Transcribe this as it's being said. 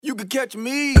You could catch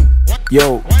me.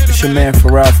 Yo, it's your man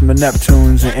Pharrell from the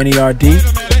Neptunes and N.E.R.D.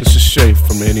 This is Shay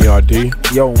from N.E.R.D.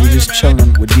 Yo, we just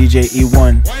chillin' with DJ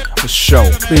E1. The show.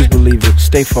 Please believe it.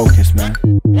 Stay focused, man.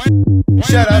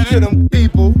 Shout out to them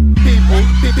people.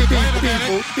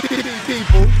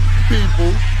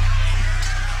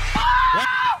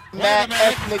 Mad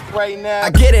ethnic right now. I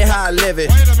get it how I live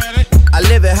it. I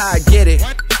live it how I get it.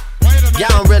 Y'all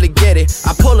don't really get it.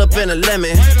 I pull up in a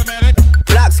lemon.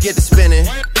 Blocks get to spinning.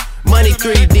 Money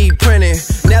 3D printing.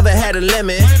 Never had a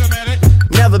limit.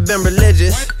 Never been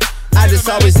religious. I just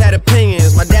always had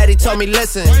opinions. My daddy told me,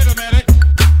 listen,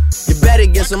 you better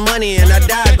get some money and I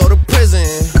die, go to prison.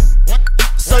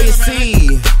 So you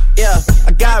see, yeah,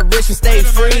 I got rich and stayed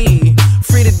free.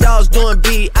 Free the dogs doing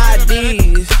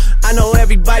BIDs. I know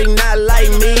everybody not like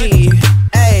me.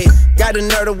 Hey, got a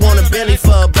N.E.R.D want a Bentley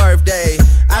for a birthday.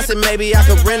 I said maybe I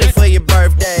could rent it for your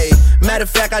birthday. Matter of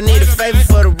fact, I need a favor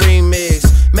for the remix.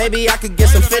 Maybe I could get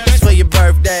some 50s for your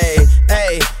birthday.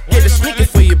 Hey, get a sneaker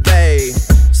for your babe.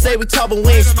 Say we talk, but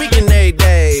we ain't speaking every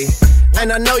day.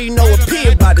 And I know you know what P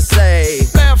about to say.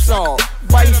 Bath salt,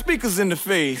 biting speakers in the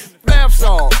face. Bath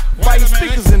salt, biting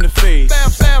speakers in the face.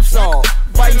 Bath salt,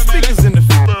 biting speakers in the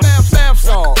face. Bath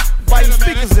salt, biting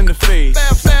speakers in the face.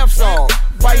 Bath salt,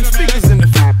 biting speakers in the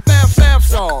face. Bath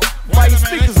salt, biting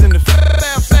speakers in the face.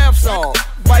 Bath salt,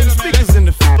 biting speakers in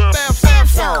the face. Bath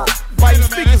salt, biting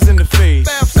speakers in the face.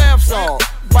 Bath salt,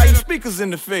 biting speakers in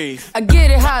the face. I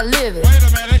get it how I live it.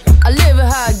 I live it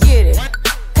how I get it.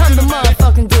 Come the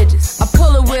motherfucking digits. I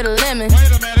pull it with a lemon.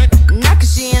 Not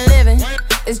cause she ain't living.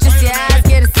 It's just your eyes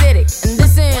get acidic. And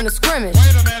this ain't a scrimmage.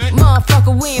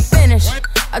 Motherfucker, we ain't finished.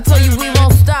 I told you we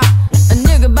won't stop. A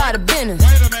nigga by the business.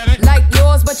 Like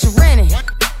yours, but you rent it.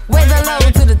 Way the low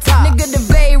to the top. Nigga,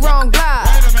 the bay wrong glide.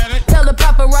 Tell the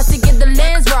paparazzi get the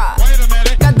lens right.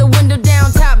 Got the window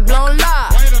down, top blown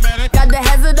live. Got the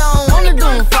hazard on the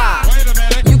doom fire.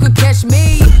 You could catch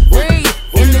me, free,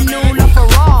 in the new La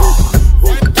Ferrari.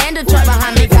 And the truck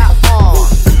behind me got on.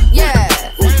 Yeah,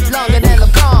 longer than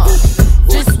LeBron.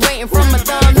 Just waiting from my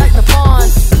thumb like the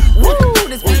fawns. Woo,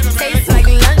 this beat tastes like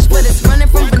lunch, but it's running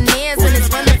from veneers and it's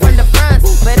running from the front.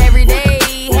 But every day,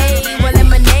 hey, well,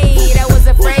 lemonade. I was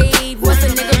afraid, once a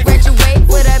nigga graduate,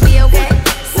 would I be okay?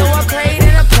 So I prayed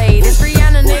and I played. It's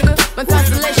Rihanna, nigga. My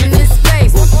constellation is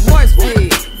space. Warp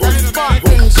speed, the spark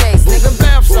couldn't chase, nigga.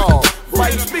 Bath salt,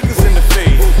 biting speakers in the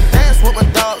face. Dance with my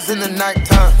dogs in the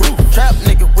nighttime. Trap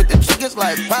nigga with the chickens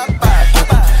like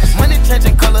Popeye. Money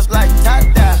changing colors like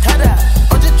tie-dye.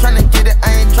 I'm just tryna get it,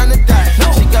 I ain't tryna die.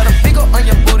 She got a big ol' on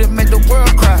your booty, make the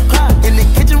world cry. In the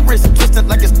kitchen, wrist twisted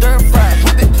like it's stir fry.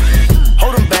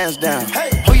 Hold them bands down,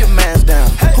 hold your mans down.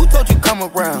 Who told you come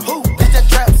around? It's that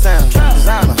trap sound.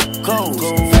 Designer, clothes,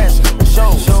 fashion,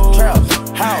 shows, traps,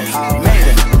 house,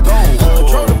 made it, gold.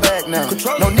 Control the bag now,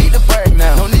 no need to brag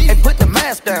now. Hey, put the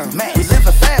mask down, we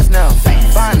living fast now.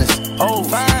 Finest, old,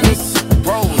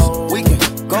 rose, we can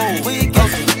go,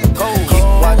 coast, keep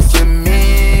watching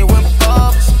me when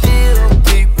Bob still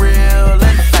keep real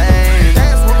and fame.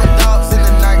 Dance with my dogs in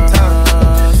the nighttime.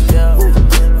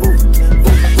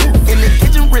 In the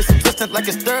kitchen, wrist twisted like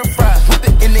it's stir fry. Whip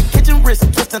it in the kitchen, wrist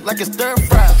twisted like it's stir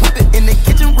fry. Whip it in the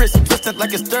kitchen, wrist twisted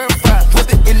like it's stir fry. Whip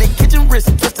it in the kitchen, wrist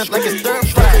twisted like it's stir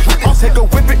fry. I'll take a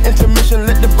whip it, intermission,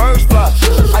 let the birds fly.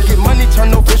 I get money,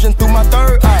 turn no vision through my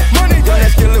third eye. Money, got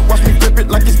that skillet, watch me flip it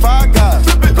like it's Five Guys.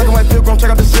 Black and white pilgrim, check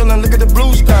out the ceiling, look at the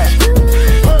blue sky.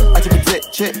 I took a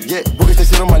check, yeah, boogies they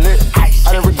sit on my lip.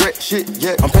 I didn't regret shit,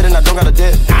 yeah, I'm petting, I don't got a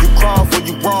debt. You crawl for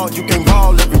you raw, you can't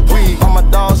ball every week. All my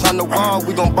dogs on the wall,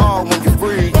 we gon' ball when you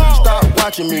free. Stop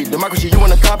watching me, democracy, you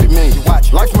wanna copy me.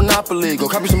 Life's monopoly, go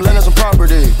copy some land and some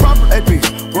property. AP,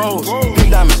 rose, pink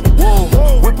diamonds, wool,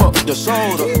 whip up the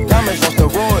soda, diamonds on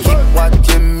steroids. Keep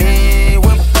watching me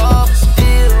when Bob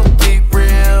still keep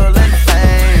real and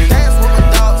fame. Dance with my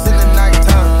dogs in the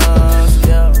nighttime.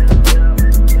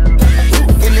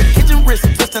 In the kitchen, wrist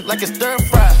twisted like it's stir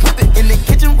fry. Whip it in the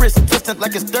kitchen, wrist twisted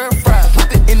like it's stir fry.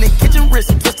 Whip it in the kitchen,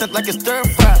 wrist twisted like it's stir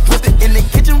fry. Whip it in the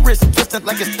kitchen, wrist twisted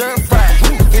like it's stir fry.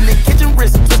 In the kitchen,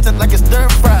 wrist twisted like it's stir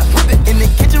fry. Whip it in the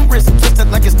kitchen, wrist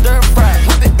twisted like it's stir fry.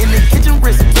 Whip it in the kitchen,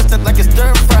 wrist twisted like it's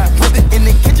stir fry. Whip it in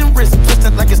the kitchen, wrist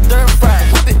twisted like it's stir fry.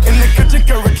 Whip it in the kitchen,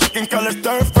 curry chicken, color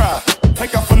stir fry.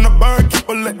 Take off from the bird, keep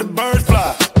her, let the birds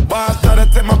fly. Why I try to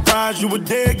take my prize, you a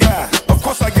dead guy. Of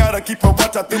course I gotta keep a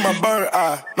watch out through my bird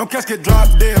eye. No casket drop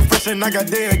dead, fresh and I got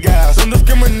dead guys. Don't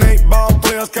discriminate, ball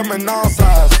players coming all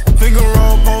sides. Finger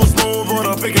roll, post move, or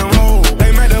the pick and roll.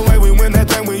 They made the way we win that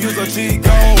thing, we use a cheat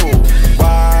code.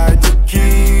 Why you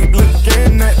keep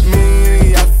looking at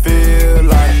me? I feel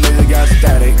like nigga got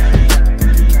static.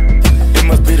 It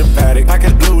must be the paddock.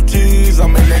 Package blue cheese,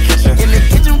 I'm in the kitchen. In the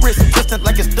kitchen,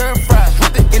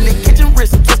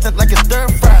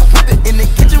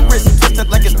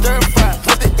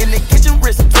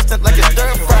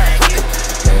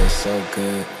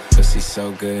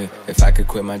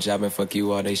 job and fuck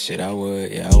you all day, shit, I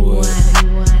would, yeah, I would.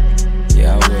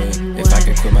 Yeah, I would. If I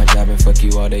could quit my job and fuck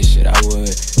you all day, shit, I would.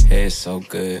 Head so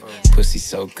good, pussy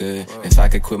so good. If I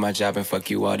could quit my job and fuck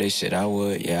you all day, shit, I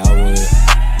would, yeah, I would.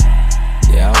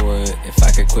 Yeah, I would. If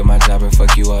I could quit my job and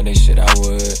fuck you all day, shit, I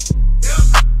would.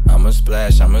 I'ma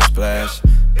splash.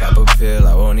 Pop a pill,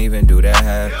 I won't even do that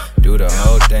half. Do the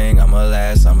whole thing, I'ma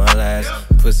last.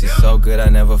 Pussy so good, I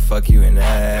never fuck you in the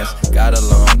ass. Got a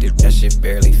long dick, that shit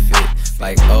barely fit.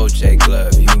 Like OJ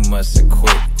Glove, you must have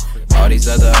quit. All these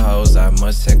other hoes, I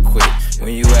must have quit.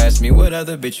 When you ask me what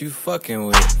other bitch you fucking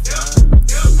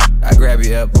with, I grab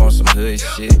you up on some hood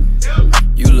shit.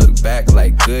 You look back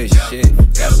like good shit.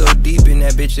 Got so deep in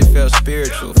that bitch it felt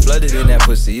spiritual. Flooded in that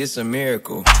pussy, it's a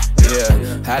miracle.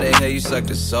 Yeah, how the hell you sucked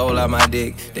the soul out my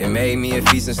dick? They made me a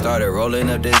feast and started rolling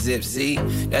up the zip. See,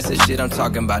 that's the shit I'm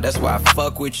talking about, that's why I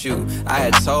fuck with you. I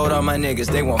had told all my niggas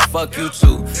they won't fuck you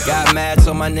too. Got mad,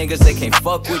 told my niggas they can't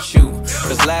fuck with you.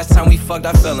 Cause last time we fucked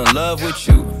I fell in love with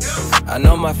you. I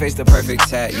know my face the perfect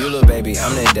tat. You little baby,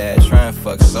 I'm the dad. Trying to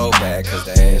fuck so bad cause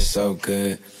the head's so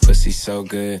good, pussy so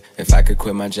good. If I could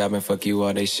quit my job and fuck you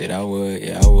all day, shit, I would,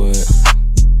 yeah, I would.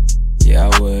 Yeah,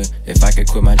 I would. If I could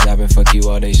quit my job and fuck you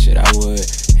all day, shit, I would.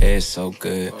 Head so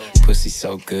good, pussy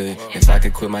so good. If I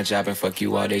could quit my job and fuck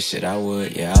you all day, shit, I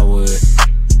would, yeah, I would.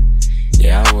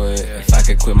 Yeah, I would. If I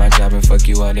could quit my job and fuck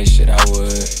you all day, shit, I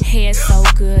would. Head so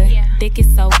good, dick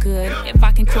is so good. If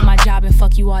I can quit my job and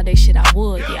fuck you all day, shit, I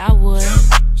would, yeah, I would.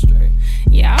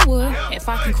 Yeah, I would. If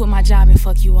I can quit my job and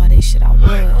fuck you all day, shit, I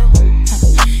would.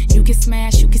 You can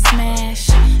smash.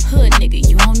 Hood nigga,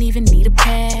 you don't even need a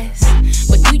pass.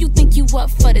 But do you think you up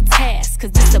for the task?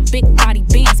 Cause this a big body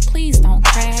Benz, please don't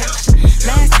crash.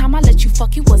 Last time I let you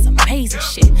fuck, it was amazing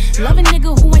shit. Love a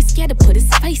nigga who ain't scared to put his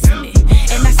face in it.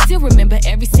 And I still remember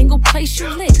every single place you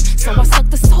licked. So I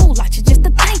sucked the soul out you just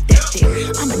to thank that dick.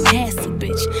 I'm a nasty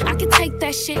bitch, I can take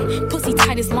that shit. Pussy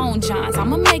tight as Long Johns,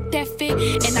 I'ma make that fit.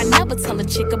 And I never tell a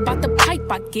chick about the pipe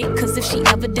I get. Cause if she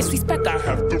ever disrespect, I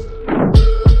have to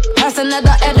pass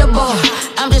another edible.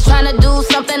 I'm just tryna do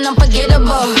something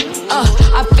unforgettable.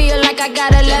 I feel like I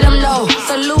gotta let them know.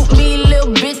 Salute me,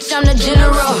 little bitch, I'm the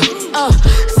general.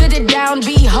 Sit it down,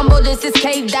 be humble, this is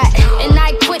K-Dot. And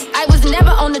I quit, I was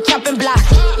never on the chopping block.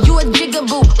 You a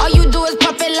jigaboo, all you do is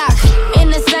pop and lock. In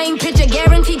the same picture,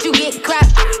 guaranteed you get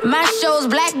cracked. My shows,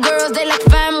 black girls, they like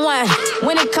fine wine.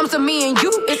 When it comes to me and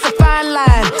you, it's a fine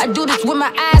line. I do this with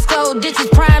my eyes closed, this is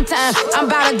prime time. I'm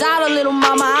about $1, little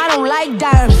mama, I don't like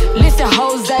dimes. Listen,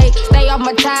 Jose, stay off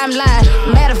my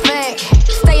timeline. Matter of fact,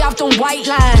 stay off them white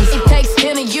lines. It takes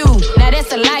 10 of you, now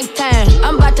that's a lifetime.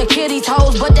 I'm about to kill these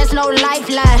hoes, but that's no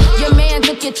lifeline. Your man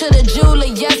took you to the jeweler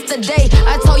yesterday.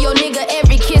 I told your nigga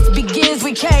every kiss begins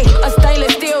with K. A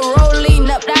stainless steel rolling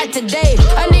up that today.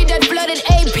 I need that flooded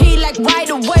AP like right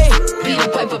away. Be a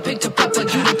piper, pick the pepper,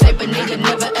 you the type of nigga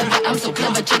never ever. I'm so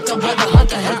clever, check the weather,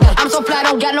 hunter. I'm so fly,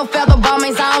 don't got no feather,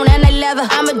 bombings on and they leather.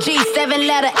 I'm a G7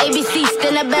 letter, ABC,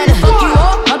 still a better. Fuck you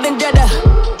up and dead.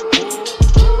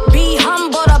 Be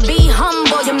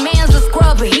humble, your man's a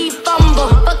scrub, he fumble.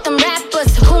 Fuck them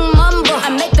rappers who mumble. I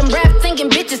make them rap thinking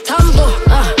bitches tumble.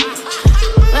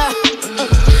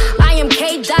 I am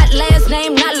K-Dot, last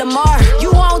name not Lamar.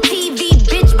 You on TV,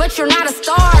 bitch, but you're not a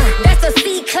star. That's a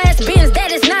C-class Benz,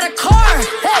 that is not a car.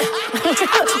 Hey.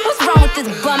 What's wrong with this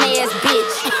bum-ass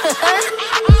bitch?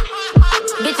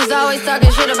 Bitches always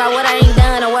talking shit about what I ain't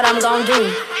done or what I'm gon'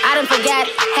 do. I done forgot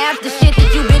half the shit that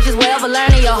you bitches will ever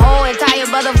learn in your whole entire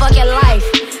motherfucking life.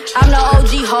 I'm the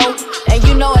OG hoe, and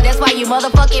you know it, that's why you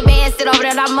motherfucking man sit over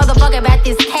there and I'm motherfucking about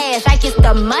this cash. Like it's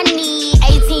the money,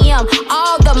 ATM,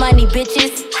 all the money,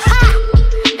 bitches.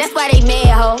 Ha! That's why they mad,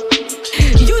 hoe.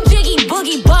 You jiggy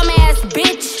boogie bum ass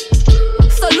bitch.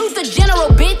 Salute the general,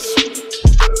 bitch.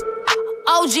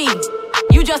 OG,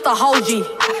 you just a hoe G.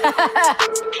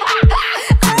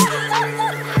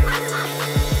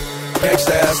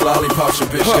 Gangsta ass lollipops, your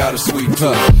bitch got a sweet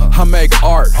tooth. I make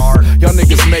art, y'all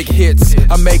niggas make hits.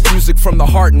 I make music from the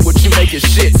heart, and what you make is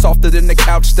shit. Softer than the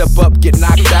couch, step up, get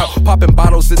knocked out. Popping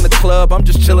bottles in the club, I'm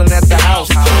just chilling at the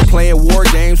house. Playing war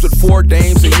games with 4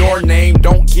 dames in your name.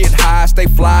 Don't get high, stay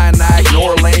fly, and I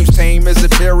ignore lames. Tame as a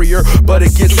terrier, but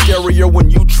it gets scarier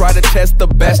when you try to test the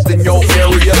best in your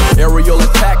area. Aerial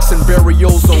attacks and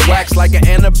burials on wax like an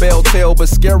Annabelle tale, but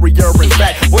scarier in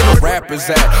fact. Where the rappers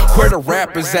at? Where the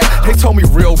rappers at? They told me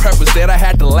real rappers dead, I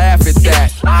had to laugh at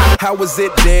that. How is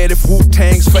it dead if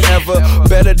Wu-Tang's forever?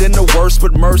 Better than the worst,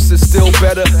 but Murs is still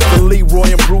better. The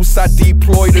Leroy and Bruce, I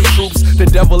deploy the troops. The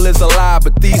devil is a lie,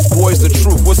 but these boys the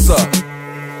truth. What's up?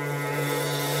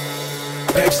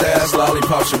 Gangsta ass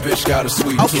lollipops, your bitch got a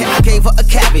sweet tooth. Okay, I gave her a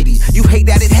cavity. You hate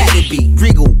that it had to be.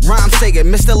 Regal, rhyme sayer,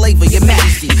 Mr. Labor, your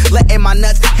majesty. Letting my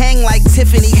nuts hang like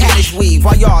Tiffany Haddish weave.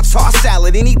 While y'all toss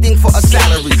salad, anything for a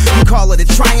salary. You call it a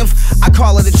triumph, I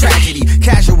call it a tragedy.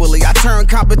 Casually, I turn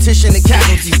competition to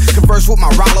casualties. Converse with my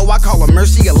Rollo, I call her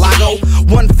Mercy a Lago.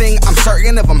 One thing I'm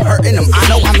certain of, I'm hurting them. I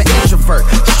know I'm an introvert.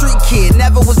 Street kid,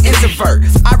 never was introvert.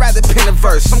 I'd rather pen a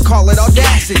verse, some call it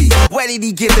audacity. Where did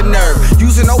he get the nerve?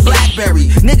 Using no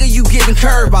Blackberry. Nigga, you getting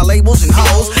curved by labels and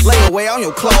hoes. Lay away on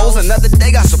your clothes, another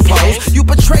day I suppose. You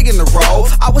betraying the role,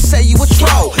 I would say you a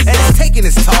troll. And it's taking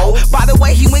its toll, by the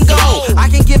way he went gold. I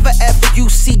can give a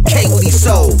F-U-C-K what he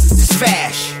sold. It's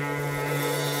fash.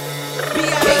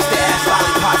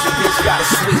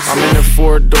 I'm in a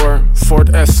 4-door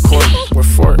Ford Escort with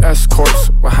 4 escorts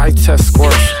with high test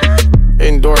scores.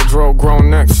 Indoor drove grown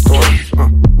next door.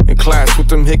 In class with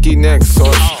them hickey neck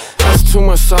swords. That's too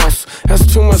much sauce, that's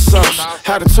too much sauce.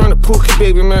 Had to turn to Pookie,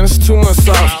 baby, man, it's too much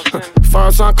sauce. Far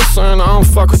as I'm concerned, I don't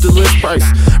fuck with the list price.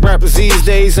 Rappers these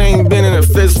days ain't been in a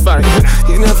fist fight.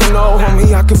 You never know,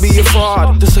 homie, I could be a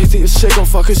fraud. This atheist chick gon'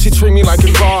 fuck her, she treat me like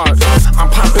a guard. I'm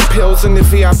popping pills in the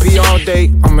VIP all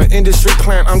day. I'm an industry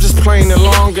plant, I'm just playing the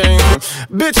long game.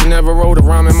 Bitch, never wrote a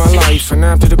rhyme in my life. And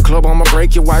after the club, I'ma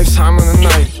break your wife's time in the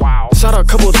night. Shout out a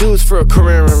couple dudes for a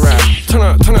career in rap. Turn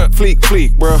up,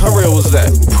 fleek, bro, how real was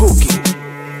that? Pookie.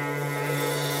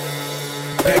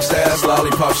 Gangsta ass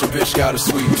lollipops, your bitch got a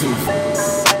sweet tooth.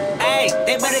 Hey,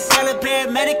 they better call a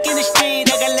paramedic in the street.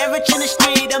 I got leverage in the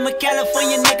street. I'm a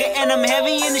California nigga and I'm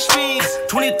heavy in the streets.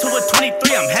 22 or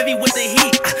 23, I'm heavy with the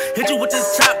heat. Hit you with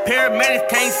this chop, paramedics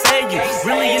can't save you.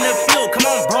 Really in the field, come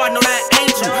on bro, I know that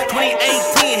ain't you.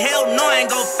 2018, hell no, I ain't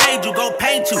gon' fade you, go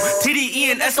paint you.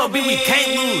 TDE and SOB, we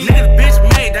can't lose. Niggas bitch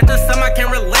made, that's just something I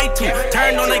can relate to.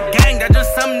 Turned on the gang, that's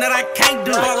just something that I can't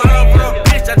do. Fall out over a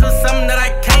bitch, that's just something that I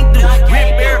can't do.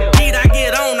 Rip bear beat, I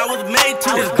get on, I was made to.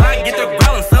 This Glock get the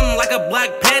growling, something like a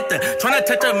Black Panther. Tryna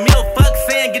touch a meal, fuck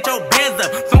saying get your bands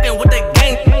up. Fucking with the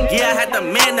gang, yeah, I had to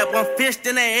man up. One fist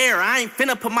in the air, I ain't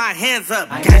finna put my hands up.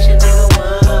 I wish a nigga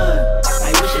would.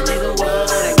 I wish a nigga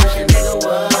would. I wish a nigga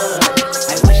would.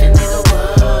 I wish a nigga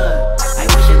would. I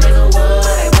wish a nigga would.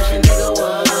 I wish a nigga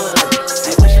would.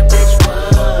 I wish a bitch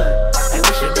would. I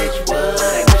wish a bitch would.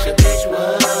 I wish a bitch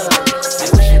would. I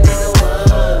wish a nigga would.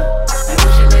 I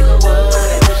wish a nigga would.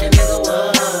 I wish a nigga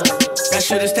would. That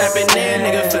shit is tapping in,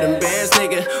 nigga, for them bands,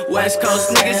 nigga. West Coast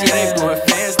niggas, yeah, they blowing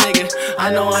fans, nigga.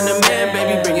 I know I'm the man,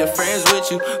 baby, bring your friends with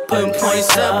you. Putting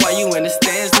points up while you in the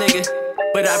stands, nigga.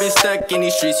 But I've been stuck in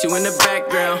these streets, you in the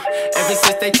background. Ever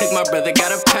since they took my brother,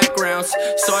 got a pack rounds.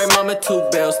 Sorry mama, 2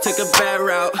 bills, took a bad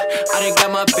route. I done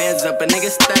got my bands up, a nigga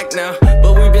stacked now.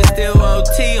 But we been still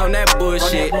OT on that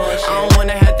bullshit. I don't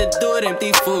wanna have to do it,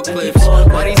 empty full clips.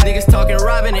 Why these niggas talking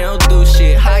robbing, they don't do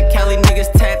shit. High Cali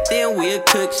niggas tapped in, we a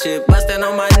cook shit. Bustin'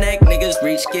 on my neck, niggas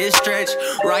reach, get stretched.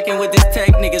 Rockin' with this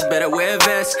tech, niggas better wear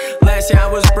vests. Last year I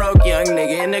was broke, young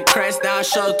nigga in the crest. Now I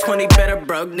show 20 better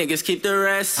broke, niggas keep the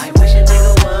rest. I wish a nigga would.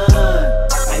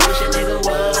 I wish a nigga would.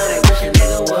 I wish a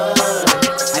nigga would.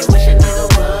 I wish a nigga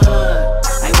would.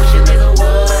 I wish a nigga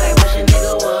would. I wish a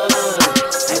nigga would.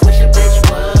 I wish a bitch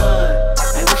would.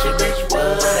 I wish a bitch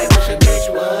would. I wish a bitch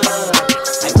would.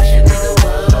 I wish a nigga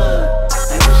would.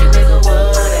 I wish a nigga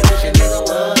would. I wish a nigga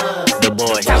would. The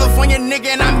boy. California nigga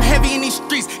and I'm heavy in these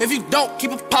streets. If you don't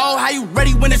keep a pole, how you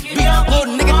ready when it's beat?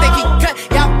 Little nigga think he cut,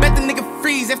 yeah, I bet the nigga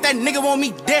freeze. If that nigga want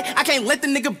me dead, I can't let the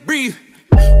nigga breathe.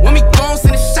 When we gon'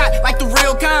 send a shot like the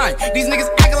real kind. These niggas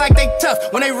acting like they tough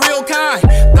when they real kind.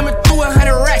 Thumbing through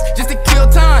 100 racks just to kill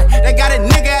time. They got a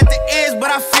nigga at the edge, but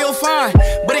I feel fine.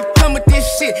 But it come with this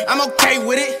shit, I'm okay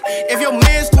with it. If your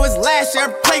man's to his last, share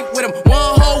a plate with him.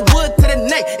 One whole wood to the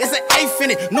neck, it's an eighth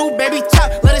in it. New baby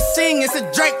chop, let it sing, it's a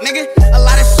Drake, nigga. A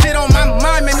lot of shit on my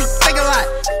mind made me think a lot.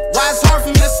 Why it's hard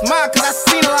for me to smile, cause I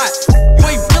seen a lot. You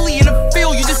ain't really in the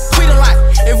field, you just tweet a lot.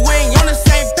 If we ain't on the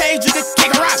same page, you can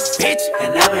kick a rock, bitch.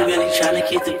 And I been really tryna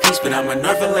keep the peace, but I'm a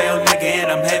North LA nigga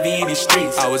and I'm heavy in the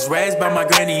streets. I was raised by my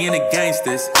granny and the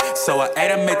gangsters, so I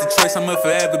made the choice, I'ma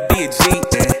forever be a G.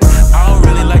 Yeah. I don't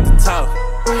really like to talk.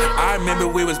 I remember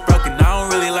we was broken, I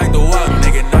don't really like to walk,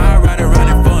 nigga. Now I ride around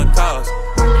in foreign cars,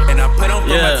 and I put on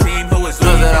for my team who was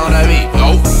Know that on that beat.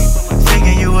 Oh.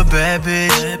 Thinking you a bad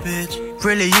bitch.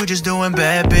 Really you just doing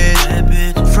bad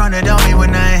bitch. Fronted on me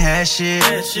when I ain't had shit.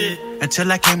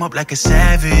 Until I came up like a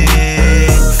savage.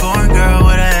 Foreign girl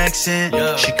with an accent.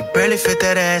 She could barely fit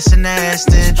that ass in the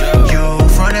Aston. You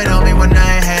fronted on me when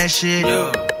I ain't had shit.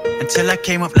 Until I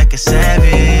came up like a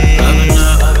savage.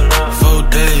 I've been up 4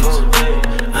 days.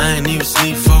 I ain't even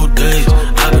sleep 4 days.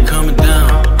 I've been coming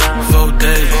down 4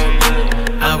 days.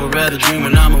 I would rather dream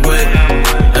when I'm awake.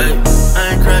 Hey, I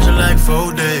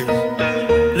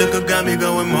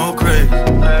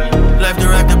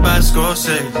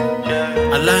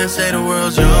say the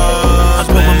world's yours. I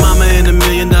put my mama in $1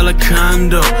 million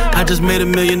condo. I just made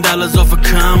 $1 million off a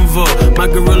convo. My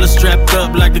gorilla strapped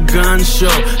up like the gun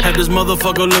show. Had this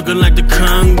motherfucker looking like the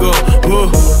Congo.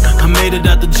 Whoa, I made it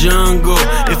out the jungle.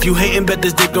 If you hatin', bet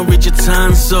this dick gon' reach your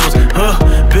tonsils.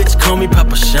 Bitch, call me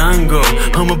Papa Shango.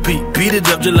 I'ma beat it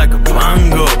up just like a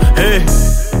bongo. Hey,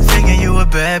 thinking you a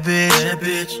bad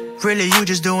bitch. Really, you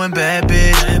just doing bad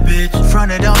bitch.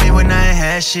 Fronted on me when I ain't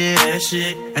had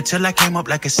shit. Until I came up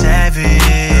like a savage.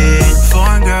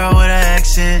 Foreign girl with an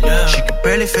accent. She could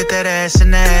barely fit that ass in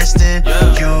the Aston.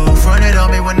 You fronted on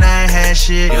me when I ain't had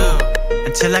shit.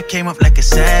 Until I came up like a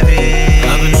savage.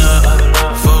 I've been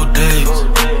up 4 days.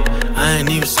 I ain't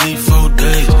even sleep 4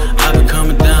 days. I've been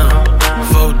coming down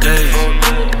 4 days.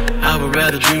 I would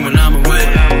rather dream when I'm away.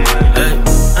 Hey,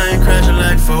 I ain't crashing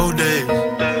like 4 days.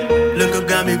 Look up,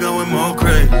 got me going more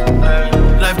crazy.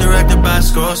 Life directed by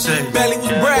Scorsese. Belly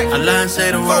was brack. I lie and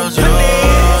say the world's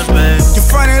yours, babe. You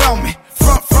front it on me,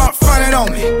 front it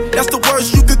on me. That's the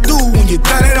worst you could do when you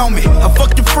done it on me. I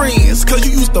fuck your friends, cause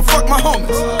you used to fuck my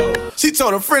homies. She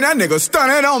told her friend that nigga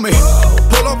stunted on me.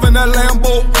 Pull up in that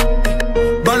Lambo,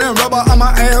 burning rubber on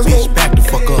my ass. Bitch, back the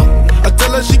fuck up. I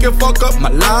tell her she can fuck up my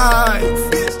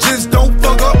life. Just don't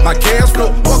fuck up my cash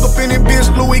flow. Walk up in it, bitch,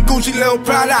 Louis Gucci, Lil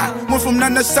Prada. Went from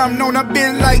none to something on, I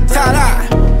been like Tada.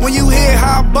 When you hear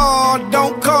high ball,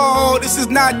 don't call. This is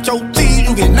not your team,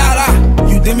 you get nada.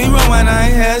 You did me wrong when I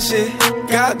ain't had shit.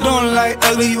 God don't like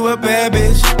ugly, you a bad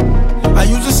bitch. I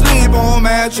used to sleep on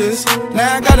mattress.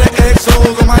 Now I got an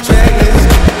XOs on my checklist.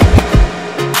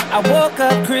 I woke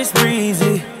up Chris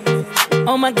Breezy.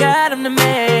 Oh my God, I'm the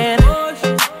man.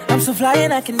 I'm so fly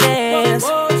and I can dance.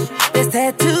 There's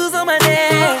tattoos on my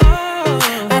neck.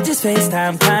 I just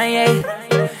FaceTime Kanye.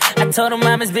 I told him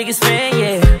I'm his biggest fan,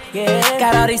 yeah.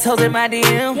 Got all these hoes in my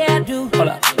DM. Yeah, I do. Hold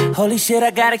up. Holy shit,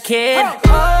 I got a kid.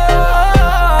 Oh,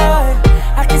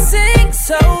 I can sing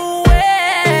so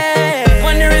well.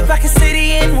 Wonder if I can say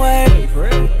the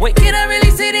N-word. Wait, can I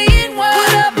really say the N-word?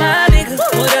 What up, my nigga?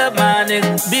 What up, my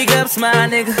nigga? Big ups, my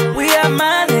nigga. We are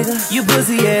my nigga. You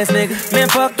pussy ass nigga. Man,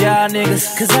 fuck y'all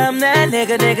niggas. Cause I'm that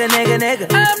nigga.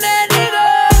 I'm that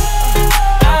nigga.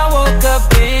 I woke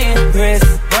up in Chris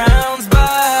Brown's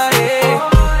body.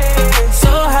 So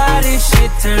how this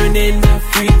shit turned into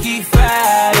Freaky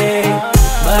Friday.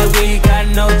 But we got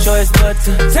no choice but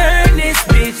to turn this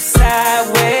bitch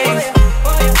sideways.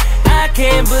 I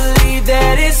can't believe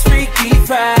that it's Freaky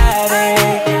Friday.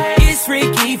 It's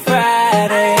Freaky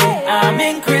Friday. I'm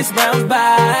in Chris Brown's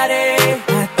body.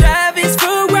 I drive his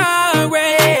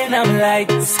Ferrari and I'm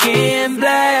like skin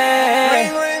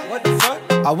black. What the fuck?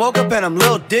 I woke up and I'm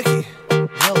Lil Dicky.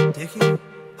 Lil Dicky?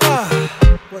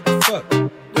 What the fuck?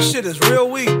 This shit is real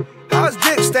weak. How is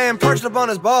Dick staying perched up on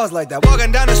his balls like that?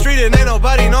 Walking down the street and ain't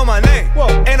nobody know my name. Whoa.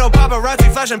 Ain't no paparazzi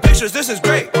flashing pictures, this is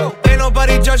great. Whoa. Ain't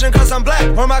nobody judging cause I'm black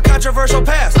or my controversial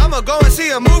past. I'ma go and see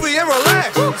a movie and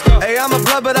relax. Hey, I'm a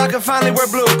blood but I can finally wear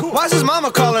blue. Cool. Why's his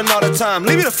mama calling all the time?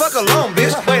 Leave me the fuck alone,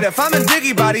 bitch. Wait, if I'm in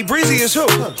Dicky body, Breezy is who?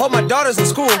 Hold my daughters in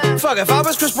school. Fuck, if I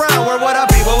was Chris Brown, where would I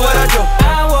be? What would I do?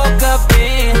 I woke up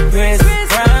in Chris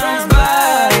Brown's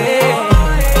body.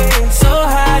 So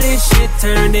how this shit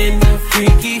turned into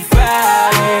Freaky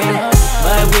Friday.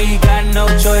 But we got no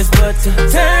choice but to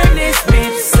turn this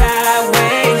bitch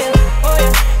sideways.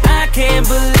 I can't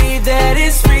believe that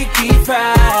it's Freaky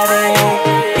Friday.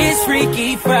 It's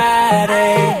Freaky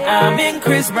Friday. I'm in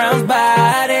Chris Brown's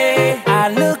body. I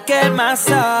look at my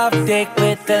soft dick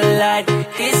with the light.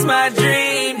 It's my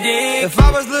dream dick. If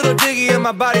I was Little Diggy in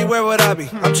my body, where would I be?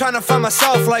 I'm trying to find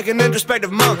myself like an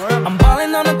introspective monk. I'm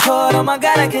balling on the court, oh my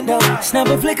God, I can do. Snap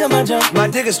a flick of my jump. My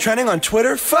dick is trending on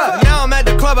Twitter, fuck. Now I'm at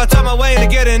the club, I talk my way into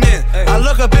getting in. I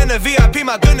look up in the VIP,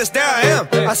 my goodness, there I am.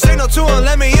 I signal to him,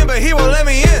 let me in, but he won't let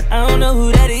me in. I don't know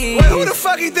who that is. Wait, who the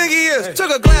fuck you think he is? Took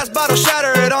a glass bottle,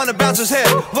 shatter it on the bouncer's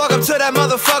head. Walk up to that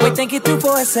motherfucker. Wait, think it through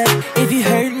for a sec. If you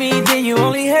hurt me, then you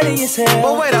only hurting yourself.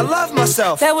 But wait, I love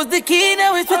myself. That was the key,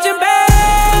 now it's switching back.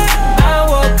 I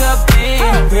woke up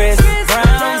in Chris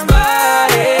Brown's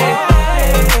body.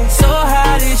 So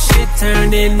how this shit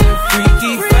turned into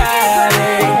Freaky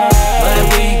Friday. But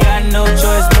we got no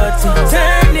choice but to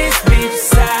turn this bitch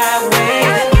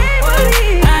sideways.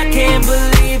 I can't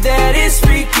believe that it's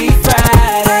Freaky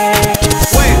Friday.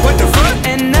 Wait, what the fuck?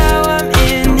 And now I'm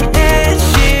in Ed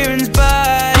Sheeran's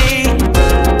body.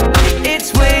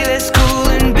 It's way less cool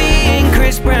than being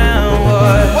Chris Brown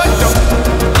was. What the?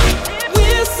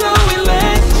 We're so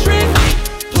electric.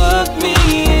 Plug me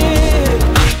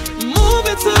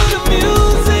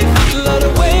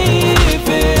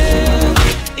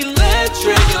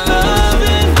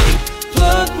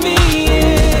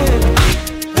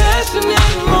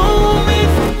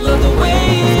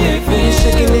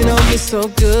so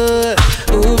good.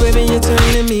 Ooh, baby, you're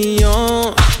turning me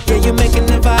on. Yeah, you're making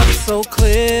the vibe so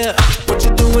clear. What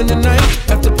you doing tonight?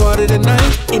 After party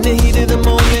tonight? In the heat of the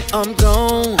moment, I'm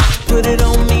gone. Put it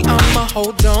on me, I'ma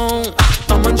hold on.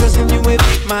 I'm undressing you with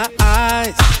my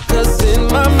eyes. Cause in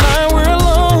my mind, we're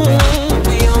alone.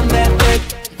 We on that bed,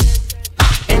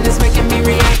 and it's making me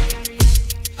react.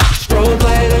 Strobe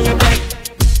light on your back.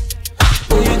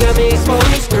 Ooh, you got me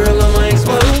exposed. Girl, I'ma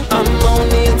explode. I'm on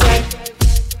the attack,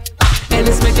 and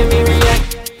it's making me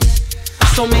react.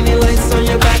 So many lights on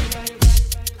your back.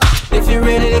 If you're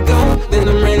ready to go, then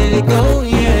I'm ready to go,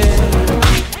 yeah.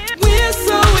 We're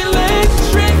so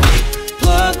electric,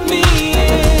 plug me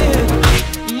in.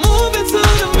 Moving to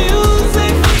the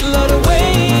music, love the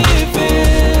way it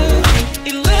feels.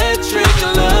 Electric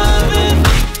loving,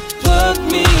 plug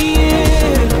me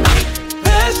in.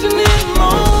 Passionate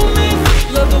moment,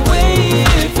 love the way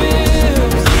it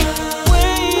feels.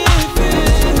 Way it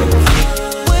feels,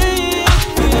 way it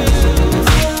feels,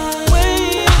 way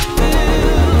it feels.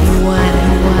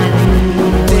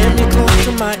 Damn, you're close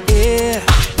to my ear,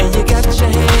 and you got your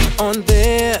hand on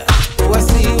there. Oh, I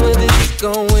see where this is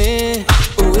going.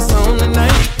 Oh, it's on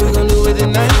tonight, we gon' do it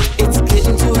tonight. It's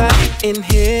getting too hot in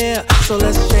here, so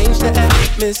let's change the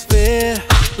atmosphere.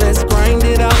 Let's grind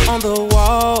it out on the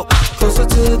wall, closer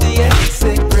to the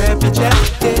exit. Grab your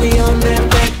jacket, we on that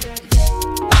back,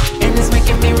 and it's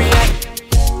making me react.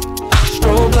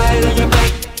 Strobe light on your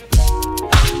back.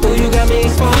 Oh, you got me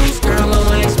exposed, girl,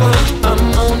 I'ma explode. I'm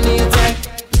on the attack,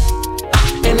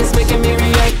 and it's making me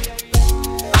react.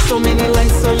 So many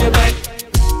lights on your back.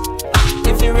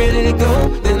 If you're ready to go,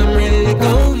 then I'm ready to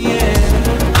go, yeah.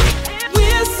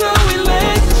 We're so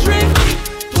electric,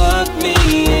 plug me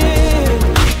in.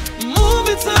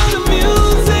 Moving to the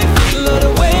music, love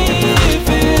the way it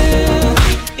feels.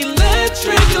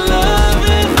 Electric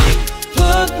loving,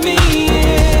 plug me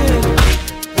in.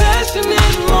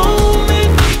 Passionate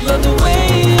moment, love the way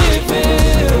it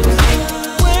feels.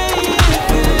 Way it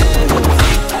feels,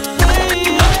 way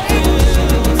it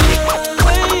feels,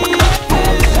 way it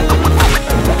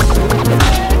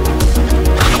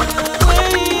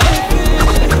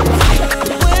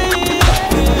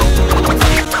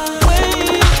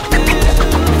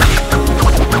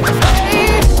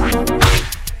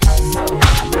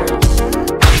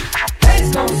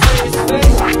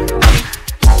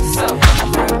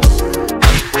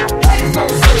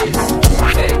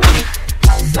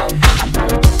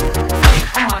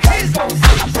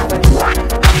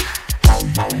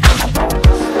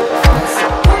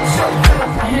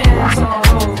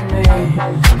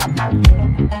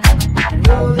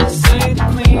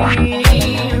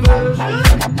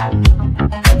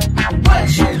What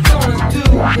you gonna do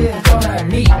is what I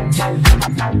need.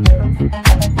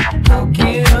 Hook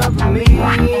it up with me.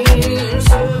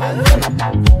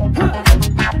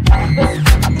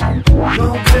 No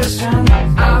question,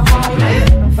 I want it.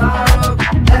 Fire up,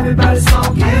 everybody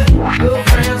smoke it. Your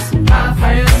friends, my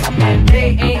friends, they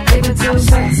ain't leaving till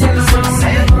 6 in the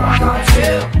morning. Come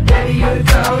chill, baby, you the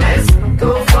coldest.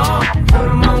 Go far, put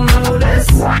them on notice.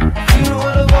 You know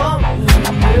what I want,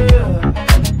 yeah.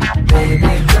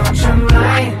 Baby, don't you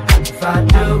mind if I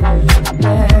do?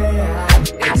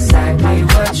 Yeah, exactly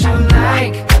what you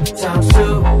like. Times 2,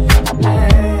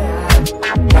 yeah.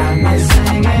 Got me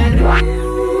singing,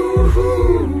 ooh.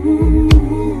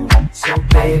 So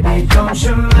baby, don't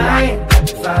you mind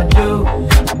if I do?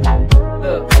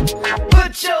 Look,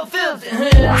 put your filthy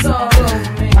hands all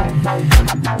over me.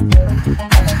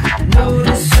 No,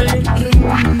 this ain't clean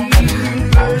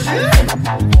version.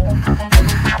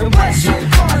 What you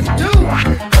gonna do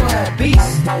for that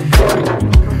beast?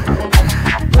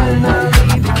 When I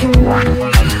leave the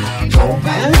cage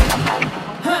open,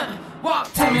 walk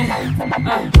to me.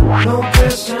 No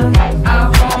question, I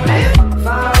want it.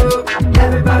 Fire up,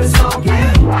 everybody smoke it.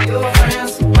 Your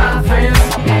friends, my friends,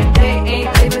 they ain't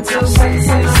leaving till 6 in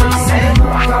the morning.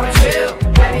 Come chill,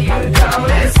 baby, you the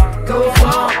coldest. Go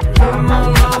far, put them on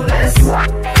notice. You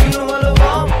know what I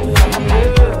want,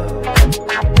 yeah.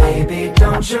 Baby,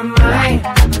 don't you mind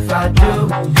if I do?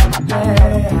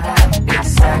 Yeah,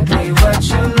 exactly what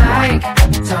you like.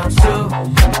 Times 2,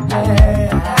 yeah.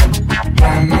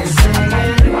 Got me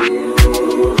singing,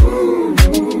 ooh.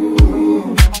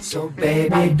 So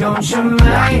baby, don't you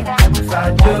mind if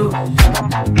I do?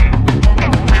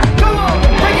 Come on,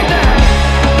 break it down.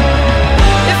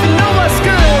 If you know what's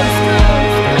good,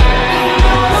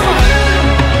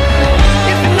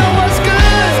 if you know what's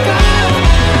good,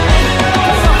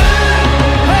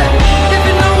 hey, if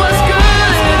you know what's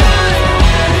good,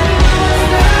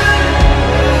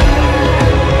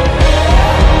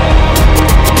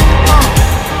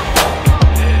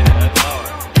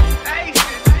 hey.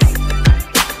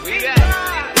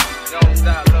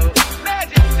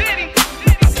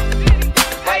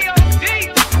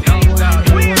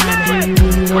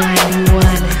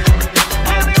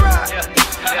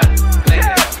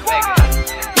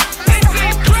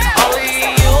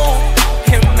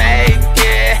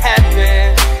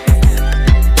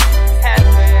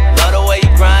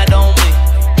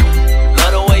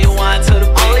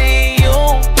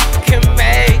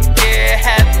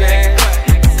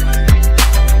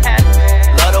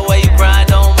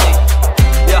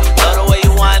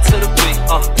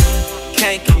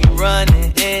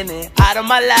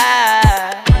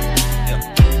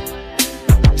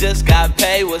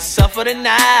 for the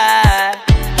night.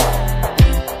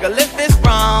 Girl, if it's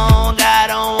wrong, I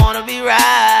don't wanna be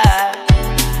right.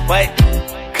 Wait,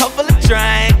 cup full of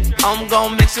drink, I'm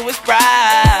gon' mix it with Sprite.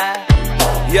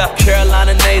 Yeah,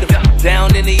 Carolina native,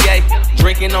 down in the A.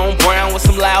 Drinking on brown with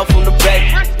some loud from the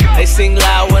bay. They sing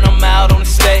loud when I'm out on the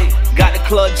stage. Got the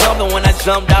club jumping when I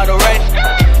jumped out the race.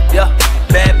 Yeah,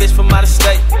 bad bitch from out of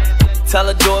state. Tell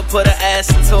her do it, put her ass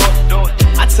into it.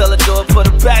 I tell her do it, put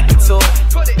her back into it.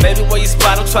 Baby, where you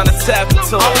spot, I'm tryna tap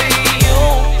into it. Only you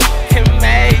can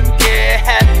make it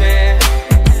happen.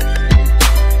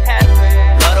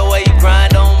 Love the way you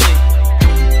grind on me.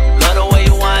 Love the way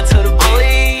you whine to the beat.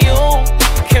 Only you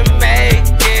can make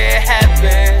it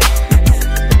happen.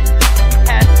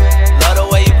 Love the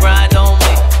way you grind on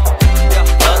me.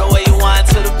 Love the way you whine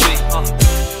to the beat.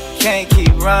 Can't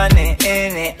keep running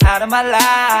in and out of my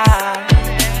life,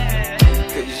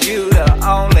 'cause you the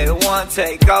only one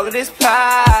take all of this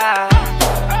pie.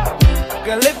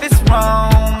 Girl, if it's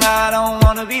wrong, I don't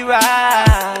wanna be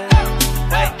right.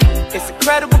 Wait, it's a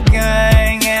Ncredible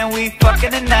gang and we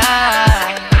fucking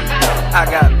tonight. I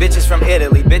got bitches from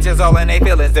Italy, bitches all in they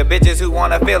feelings. The bitches who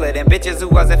wanna feel it and bitches who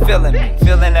wasn't feeling me.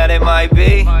 Feeling that it might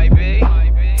be.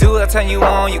 Do I turn you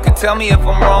on? You can tell me if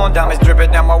I'm wrong. Diamonds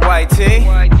dripping down my white tee.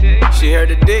 She heard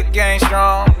the dick game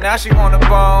strong, now she want a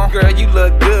bone. Girl, you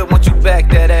look good once you back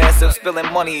that ass up.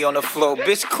 Spilling money on the floor,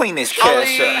 bitch, clean this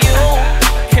cash up. Only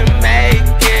you can make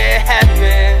it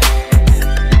happen.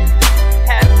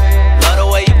 Love the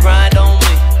way you grind on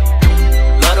me.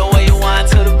 Love the way you whine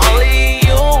to the beat. Only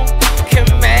you can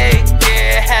make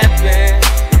it happen.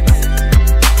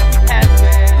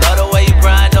 Love the way you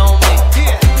grind on me.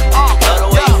 Love the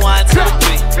way you whine to the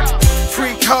beat.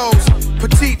 Freak hoes,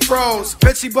 petite bros.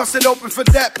 Bet she busted open for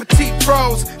that petite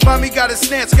pros. Mommy got a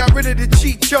snatch, got rid of the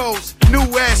cheat shows. New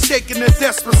ass shaking the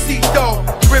Despacito.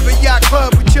 River Yacht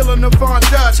Club, we chillin' the Von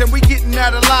Dutch. And we getting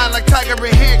out of line like Tiger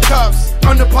in handcuffs.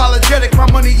 Unapologetic, my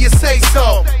money, you say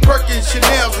so. Birkins,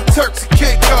 Chanel's, and Turks and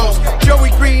Caicos.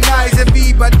 Joey Green Eyes and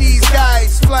be by these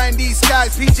guys. Flying these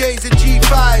skies, PJs and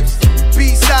G5s.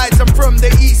 B-sides, I'm from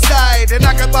the east side. And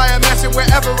I can buy a mansion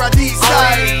wherever I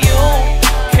decide. Only you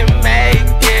can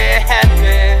make it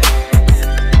happen.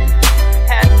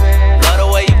 Love the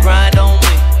way you grind on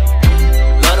me.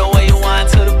 Love the way you whine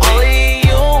to the beat. Only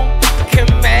you can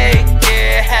make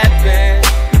it happen.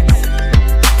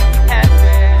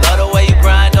 Love the way you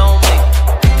grind on me.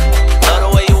 Love the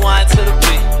way you whine to the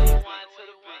beat.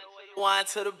 Whine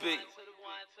to the beat.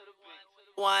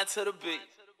 Whine to the beat.